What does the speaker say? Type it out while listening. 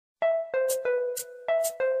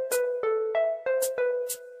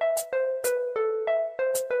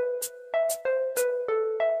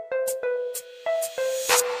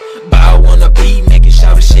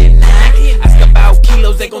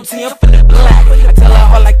they gon' tell I'm from the block. I tell her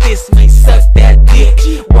hard like this, man, suck that dick,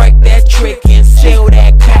 work that trick and sell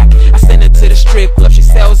that cock. I send her to the strip club, she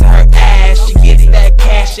sells her ass, she gets that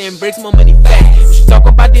cash and brings more money fast. She talk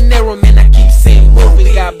about dinero, man, I keep saying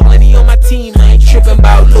moving. Got plenty on my team, I ain't tripping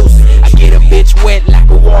about losing. I get a bitch wet like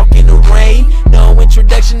a walk in the rain. No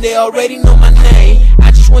introduction, they already know my name.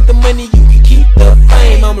 I just want the money, you can keep the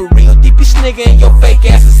fame. I'm a real deepest nigga and your fake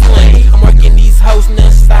ass is lame. I'm working these hoes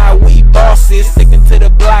non-style, we bosses. Sticking to the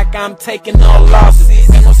block, I'm taking all losses.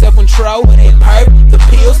 Got no self-control, they perp, the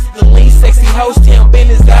pills, the lean, sexy hoes, town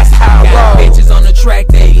business, that's how I roll. Bitches on the track,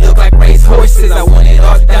 they look like race horses. I want it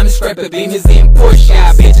all, the diamond scrapper beamers in Porsche.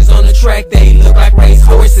 Got bitches on the track, they look like race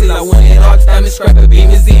horses. I want it all, the diamond scrapper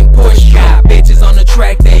beamers in Porsche. Got bitches on the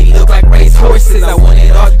track, they look like race horses. I want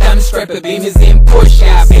it all, the diamond scrapper beamers in Porsche.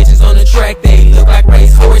 Got bitches on the track, they look like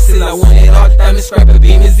race horses. I want it all, the diamond scrapper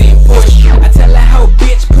beamers in Porsche. I tell her how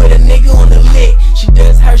bitch put a nigga on the lick. She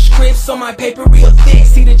does her scripts on my paper real thick.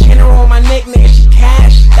 See the general on my neck, nigga, she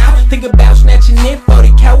cashed out. Think about snatching it for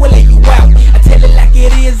the cow, will lay you out. I tell it like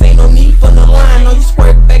it is, ain't no need for no line. No, you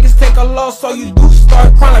squirt Vegas, take a loss, so you do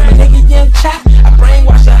start crying. Like my nigga young chop, I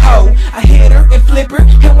brainwash a hoe. I hit her and flip her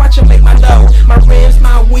and watch her make my dough. My rims,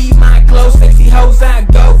 my weed, my clothes, sexy hoes, I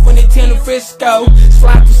go from the 10 to Frisco.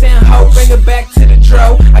 Slide through San Ho, bring her back to the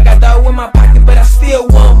dro. I got dough in my pocket, but I still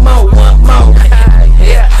want more,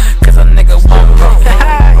 yeah, cause a nigga want more.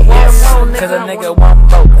 Cause a nigga want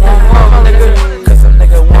more. Cause a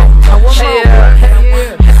nigga want more.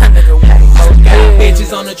 Got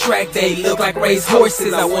bitches on the track, they look like race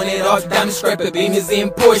horses. I want it all, diamond scraper beamers in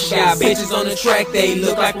Porsche. Got bitches on the track, they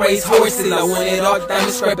look like race horses. I want it all,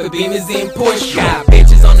 diamond scraper beamers in Porsche. Got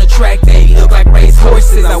bitches on the track, they look like race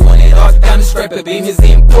horses. I want it all, diamond scraper beamers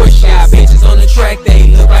in Porsche. Got bitches on the track,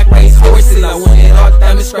 they look like race horses. I want it all,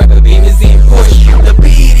 diamond scraper beamers in Porsche. The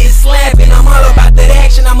beat is slapping, I'm all about that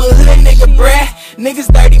action. I'm a hood nigga, bruh.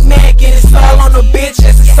 Niggas dirty Mac and it's all on the bitch.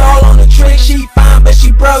 Yes, it's all on the trick. She fine, but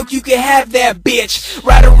she broke. You can have that bitch.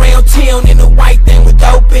 Ride around town in a white thing with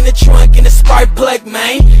dope in the trunk and a spark plug,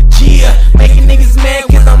 man. Yeah, making niggas mad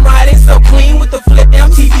cause I'm riding so clean with the flip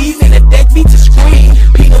down TVs and the deck beat to screen.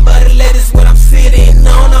 Peanut butter lettuce what I'm sitting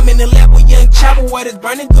on. I'm in the lap with young chopper, waters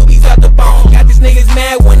burning doobies out the bone. Got these niggas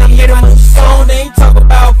mad when I'm hearing my new song. They ain't talk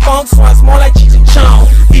about funk, so I'm more like Cheech and Chong.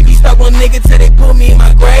 BB stuck one nigga till they put me in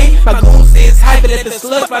my grave. My goons is hyping at the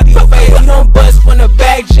slugs like your face. You don't bust from the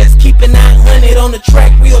back, just keep it 900 on the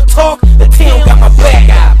track. Real talk, the town got my back.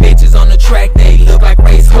 Got bitches on the track, they look like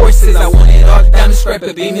race horses. I want it all, the diamond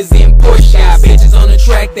scraper beamers in Porsche. Got bitches on the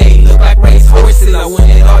track, they look like race horses. I want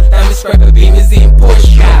it all, the diamond scraper beamers in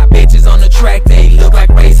Porsche. Got bitches on the track, they look like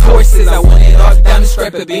race horses. I want it all, the diamond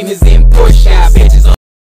scraper beamers in Porsche.